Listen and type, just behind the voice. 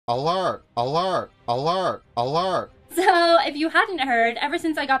alert, alert, alert, alert. So, if you hadn't heard, ever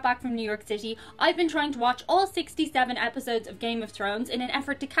since I got back from New York City, I've been trying to watch all 67 episodes of Game of Thrones in an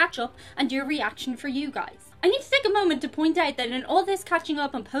effort to catch up and do a reaction for you guys. I need to take a moment to point out that in all this catching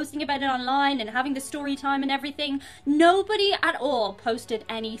up and posting about it online and having the story time and everything, nobody at all posted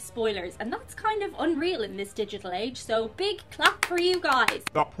any spoilers, and that's kind of unreal in this digital age, so big clap for you guys.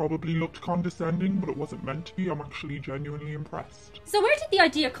 That probably looked condescending, but it wasn't meant to be. I'm actually genuinely impressed. So where did the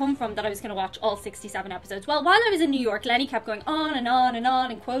idea come from that I was going to watch all 67 episodes? Well, while I was in New York, Lenny kept going on and on and on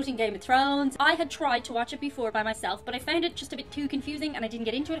and quoting Game of Thrones. I had tried to watch it before by myself, but I found it just a bit too confusing and I didn't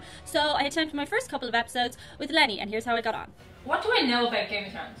get into it, so I attempted my first couple of episodes with Lenny, and here's how I got on. What do I know about Game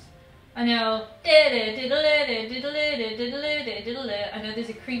of Thrones? I know there's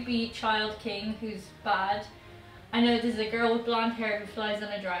a creepy child king who's bad. I know there's a girl with blonde hair who flies on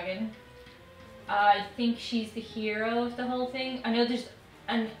a dragon. I think she's the hero of the whole thing. I know there's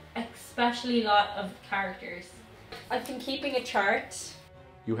an especially lot of characters. I've been keeping a chart.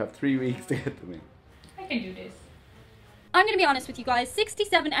 You have 3 weeks to get them in. I can do this. I'm going to be honest with you guys,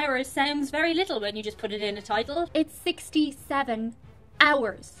 67 hours sounds very little when you just put it in a title. It's 67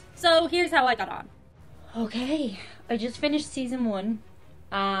 hours. So here's how I got on. Okay, I just finished season 1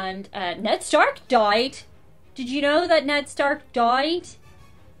 and Ned Stark died. Did you know that Ned Stark died?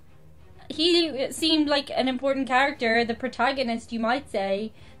 He seemed like an important character, the protagonist you might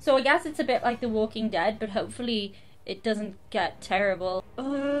say. So I guess it's a bit like The Walking Dead, but hopefully it doesn't get terrible.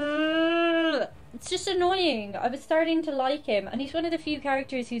 It's just annoying. I was starting to like him, and he's one of the few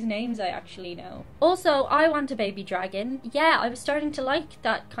characters whose names I actually know. Also, I want a baby dragon. Yeah, I was starting to like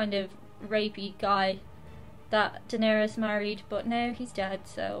that kind of rapey guy that Daenerys married, but now he's dead,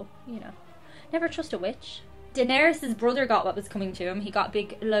 so, you know. Never trust a witch. Daenerys' brother got what was coming to him. He got a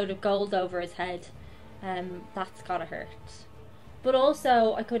big load of gold over his head. That's gotta hurt. But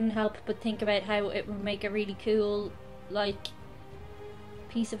also, I couldn't help but think about how it would make a really cool, like,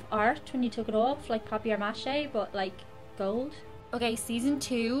 piece of art when you took it off, like papier-mâché, but like gold. Okay, season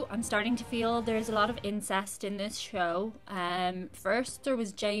 2, I'm starting to feel there's a lot of incest in this show. First there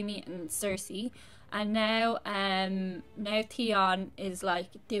was Jaime and Cersei, and now Theon is like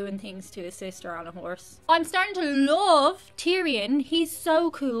doing things to his sister on a horse. I'm starting to love Tyrion. He's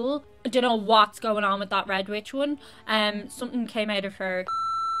so cool. I don't know what's going on with that Red Witch one. Something came out of her.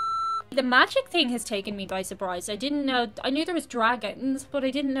 The magic thing has taken me by surprise. I didn't know, I knew there was dragons, but I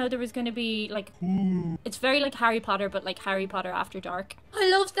didn't know there was going to be like, it's very like Harry Potter, but like Harry Potter After Dark. I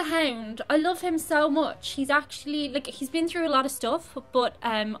love the Hound. I love him so much. He's actually, like, he's been through a lot of stuff, but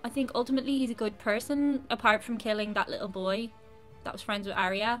I think ultimately he's a good person, apart from killing that little boy that was friends with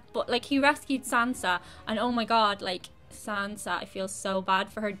Arya. But like, he rescued Sansa, and oh my god, like, Sansa, I feel so bad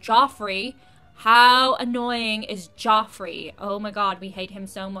for her. Joffrey, how annoying is Joffrey? Oh my god, we hate him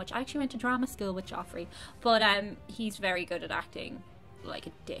so much. I actually went to drama school with Joffrey, but he's very good at acting like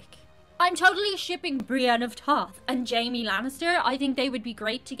a dick. I'm totally shipping Brienne of Tarth and Jaime Lannister. I think they would be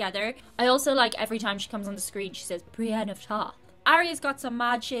great together. I also like every time she comes on the screen she says Brienne of Tarth. Arya's got some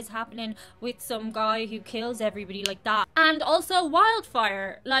mad shit happening with some guy who kills everybody like that. And also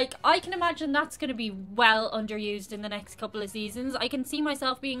Wildfire. Like, I can imagine that's going to be well underused in the next couple of seasons. I can see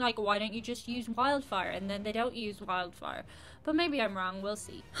myself being like, why don't you just use Wildfire? And then they don't use Wildfire. But maybe I'm wrong, we'll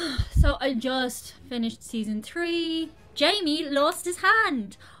see. So I just finished season 3. Jaime lost his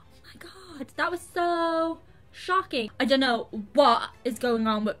hand. Oh my god, that was so shocking. I don't know what is going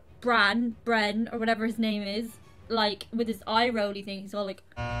on with Bren, or whatever his name is. Like, with his eye rolly thing, he's all like...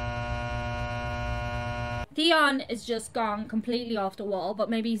 Theon is just gone completely off the wall, but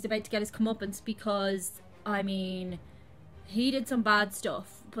maybe he's about to get his comeuppance because, I mean, he did some bad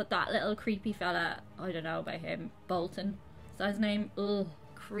stuff, but that little creepy fella, I don't know about him, Bolton, is that his name? Ugh,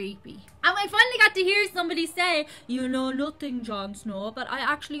 creepy. And I finally got to hear somebody say, you know nothing, Jon Snow, but I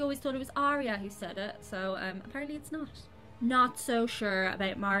actually always thought it was Arya who said it, so apparently it's not. Not so sure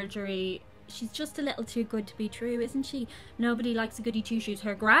about Marjorie. She's just a little too good to be true, isn't she? Nobody likes a goody two-shoes.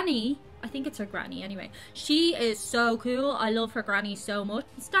 Her granny, I think it's her granny anyway, she is so cool. I love her granny so much.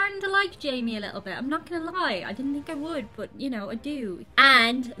 I'm starting to like Jaime a little bit. I'm not gonna lie, I didn't think I would, but you know, I do.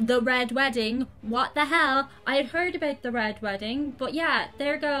 And the Red Wedding, what the hell? I had heard about the Red Wedding, but yeah,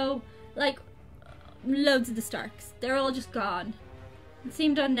 there go, like, loads of the Starks. They're all just gone. It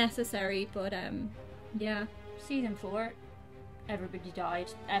seemed unnecessary, but yeah. Season 4, everybody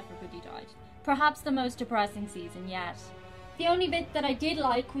died. Everybody died. Perhaps the most depressing season yet. The only bit that I did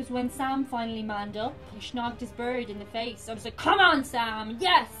like was when Sam finally manned up. He schnogged his bird in the face. I was like, come on Sam,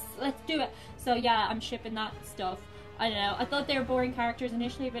 yes, let's do it. So yeah, I'm shipping that stuff. I don't know, I thought they were boring characters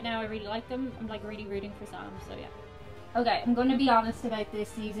initially, but now I really like them. I'm like really rooting for Sam, so yeah. Okay, I'm gonna be honest about this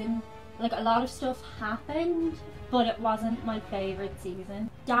season. Like, a lot of stuff happened, but it wasn't my favourite season.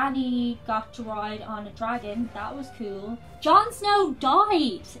 Dany got to ride on a dragon. That was cool. Jon Snow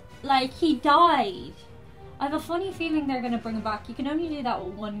died. Like, he died. I have a funny feeling they're gonna bring him back. You can only do that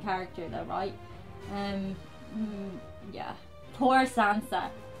with one character though, right? Yeah. Poor Sansa.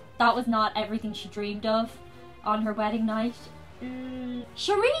 That was not everything she dreamed of on her wedding night.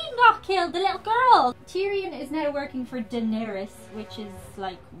 Shireen got killed, the little girl! Tyrion is now working for Daenerys, which is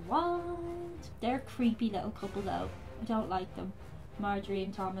like, what? They're a creepy little couple though. I don't like them. Marjorie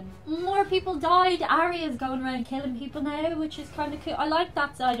and Tommen. More people died. Arya's going around killing people now, which is kind of cool. I like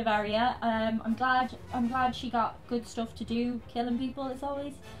that side of Arya. I'm glad she got good stuff to do. Killing people is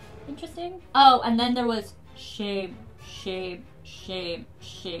always interesting. Oh, and then there was shame.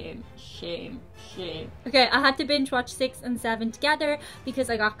 Okay, I had to binge watch 6 and 7 together because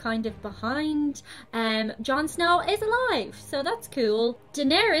I got kind of behind. Jon Snow is alive, so that's cool.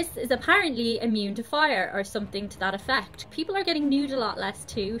 Daenerys is apparently immune to fire or something to that effect. People are getting nude a lot less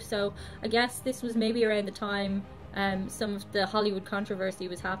too, so I guess this was maybe around the time some of the Hollywood controversy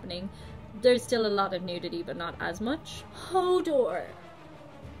was happening. There's still a lot of nudity, but not as much. Hodor.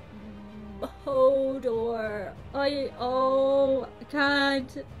 I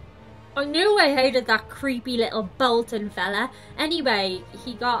can't. I knew I hated that creepy little Bolton fella. Anyway,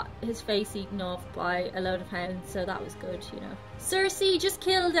 he got his face eaten off by a load of hounds, so that was good, you know. Cersei just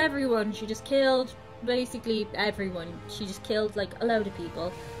killed everyone. She just killed basically everyone. She just killed like a load of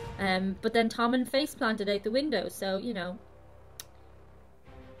people. But then Tommen face planted out the window, so you know.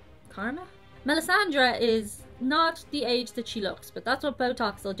 Karma? Melisandre is not the age that she looks, but that's what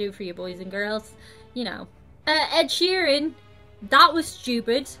Botox will do for you, boys and girls. You know. Ed Sheeran, that was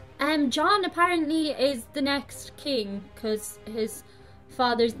stupid. Jon apparently is the next king because his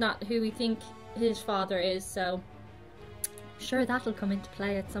father's not who we think his father is, so I'm sure that'll come into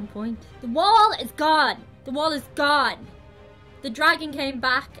play at some point. The wall is gone. The wall is gone. The dragon came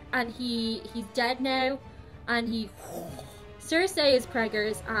back and he's dead now, and Cersei is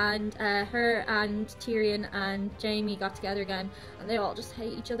preggers, and her and Tyrion and Jaime got together again, and they all just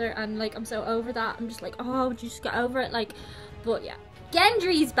hate each other, and like, I'm so over that. I'm just like, oh, would you just get over it? Like, but yeah.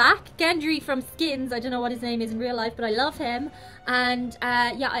 Gendry's back. Gendry from Skins. I don't know what his name is in real life, but I love him. And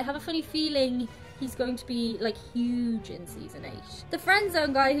yeah, I have a funny feeling he's going to be like huge in season 8. The friend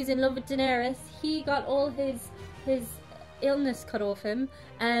zone guy who's in love with Daenerys, he got all his illness cut off him.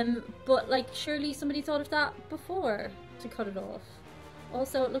 But like, surely somebody thought of that before to cut it off.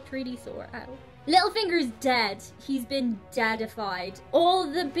 Also, it looked really sore. Ow. Littlefinger's dead. He's been deadified. All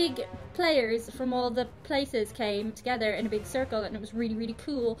the big players from all the places came together in a big circle, and it was really, really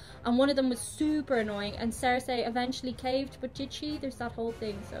cool. And one of them was super annoying, and Cersei eventually caved, but did she? There's that whole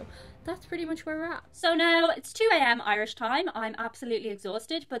thing, so that's pretty much where we're at. So now it's 2 AM Irish time. I'm absolutely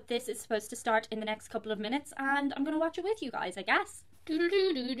exhausted, but this is supposed to start in the next couple of minutes, and I'm gonna watch it with you guys, I guess. I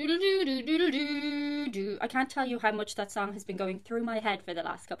can't tell you how much that song has been going through my head for the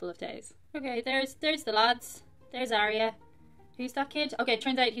last couple of days. Okay, there's the lads. There's Arya. Who's that kid? Okay, it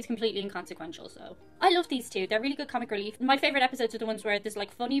turns out he's completely inconsequential, so. I love these two. They're really good comic relief. My favourite episodes are the ones where there's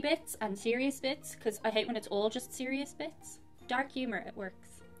like funny bits and serious bits, because I hate when it's all just serious bits. Dark humour, it works.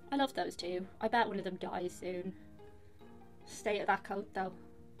 I love those two. I bet one of them dies soon. Stay at that coat though.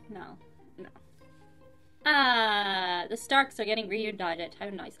 No. Ah, the Starks are getting reunited.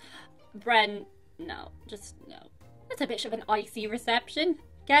 How nice. Bren, no. Just no. That's a bit of an icy reception.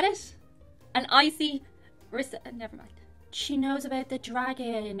 Get it? An icy never mind. She knows about the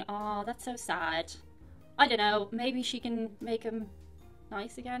dragon. Oh, that's so sad. I don't know. Maybe she can make him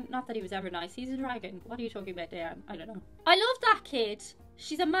nice again. Not that he was ever nice. He's a dragon. What are you talking about, Diane? I don't know. I love that kid.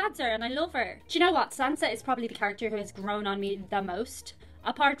 She's a madzer and I love her. Do you know what? Sansa is probably the character who has grown on me the most.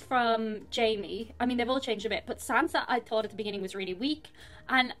 Apart from Jaime, I mean, they've all changed a bit, but Sansa, I thought at the beginning was really weak,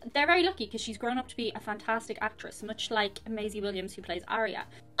 and they're very lucky because she's grown up to be a fantastic actress, much like Maisie Williams, who plays Arya.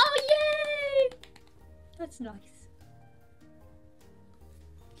 Oh, yay! That's nice.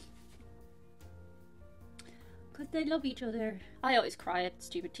 Because they love each other. I always cry at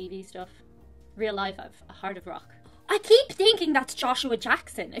stupid TV stuff. Real life, I've a heart of rock. I keep thinking that's Joshua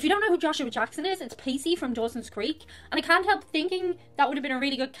Jackson. If you don't know who Joshua Jackson is, it's Pacey from Dawson's Creek. And I can't help thinking that would have been a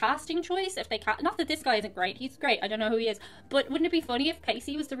really good casting choice if they not that this guy isn't great. He's great. I don't know who he is. But wouldn't it be funny if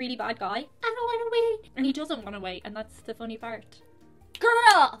Pacey was the really bad guy? I don't want to wait. And he doesn't want to wait. And that's the funny part.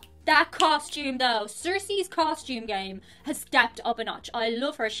 Girl! That costume though. Cersei's costume game has stepped up a notch. I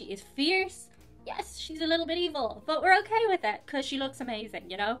love her. She is fierce. Yes, she's a little bit evil. But we're okay with it because she looks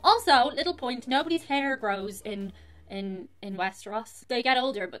amazing, you know? Also, little point, nobody's hair grows in Westeros. They get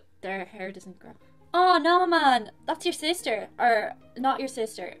older, but their hair doesn't grow. Oh no, man, that's your sister. Or not your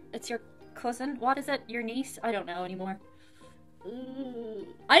sister, it's your cousin. What is it? Your niece? I don't know anymore.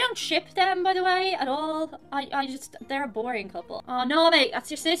 I don't ship them, by the way, at all. I just, they're a boring couple. Oh no, mate,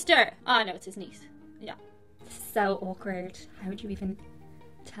 that's your sister. Oh no, it's his niece. Yeah. So awkward. How would you even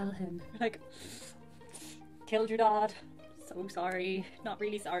tell him? Like, killed your dad. So sorry. Not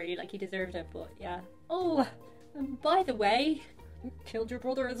really sorry, like he deserved it, but yeah. Oh, and by the way, you killed your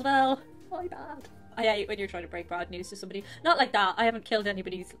brother as well. My bad. I hate when you're trying to break bad news to somebody. Not like that. I haven't killed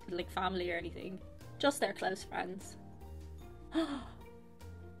anybody's like family or anything. Just their close friends.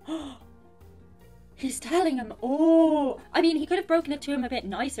 He's telling him. Oh, I mean, he could have broken it to him a bit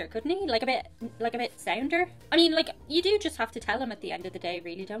nicer, couldn't he? Like a bit sounder. I mean, like, you do just have to tell him at the end of the day,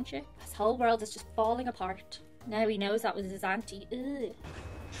 really, don't you? His whole world is just falling apart. Now he knows that was his auntie. Ugh.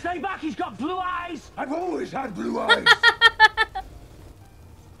 Stay back, he's got blue eyes! I've always had blue eyes!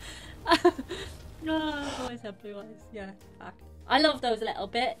 No, I've always had blue eyes. Yeah, fact. I love those little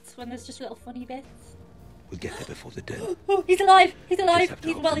bits when there's just little funny bits. We'll get there before the dead. Oh, he's alive! He's alive! Just have to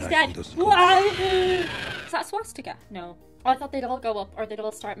He's, hope well, the he's knife dead. doesn't go. Wow! Is that a swastika? No. Oh, I thought they'd all go up or they'd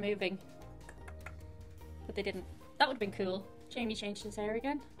all start moving. But they didn't. That would have been cool. Jamie changed his hair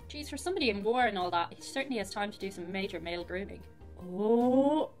again. Jeez, for somebody in war and all that, he certainly has time to do some major male grooming.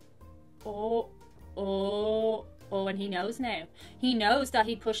 Oh. Oh. Oh. Oh, and he knows now. He knows that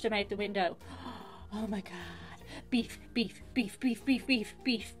he pushed him out the window. Oh my god. Beef, beef, beef, beef, beef, beef,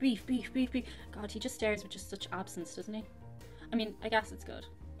 beef, beef, beef, beef, beef. God, he just stares with just such absence, doesn't he? I mean, I guess it's good.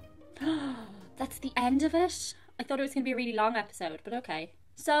 That's the end of it? I thought it was going to be a really long episode, but okay.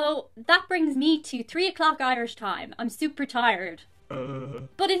 So, that brings me to 3 o'clock Irish time. I'm super tired.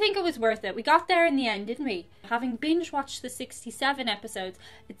 But I think it was worth it. We got there in the end, didn't we? Having binge watched the 67 episodes,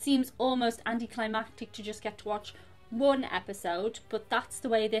 it seems almost anticlimactic to just get to watch one episode, but that's the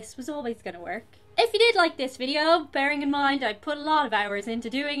way this was always going to work. If you did like this video, bearing in mind I put a lot of hours into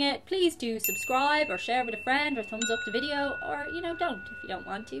doing it, please do subscribe or share with a friend or thumbs up the video, or, you know, don't if you don't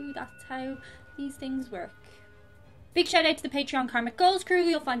want to. That's how these things work. Big shout out to the Patreon Karmic Goals crew.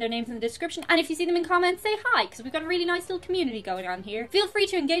 You'll find their names in the description, and if you see them in comments, say hi, because we've got a really nice little community going on here. Feel free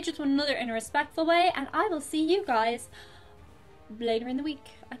to engage with one another in a respectful way, and I will see you guys later in the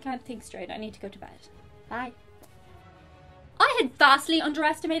week. I can't think straight. I need to go to bed. Bye. I had vastly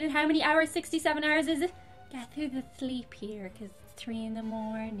underestimated how many hours 67 hours is it. Get through the sleep here, because it's 3 in the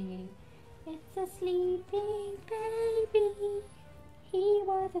morning. It's a sleeping baby. He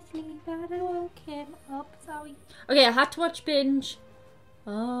was asleep and I woke him up. Sorry. Okay, I had to watch Binge.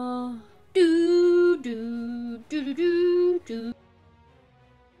 Oh. Do do do do do do.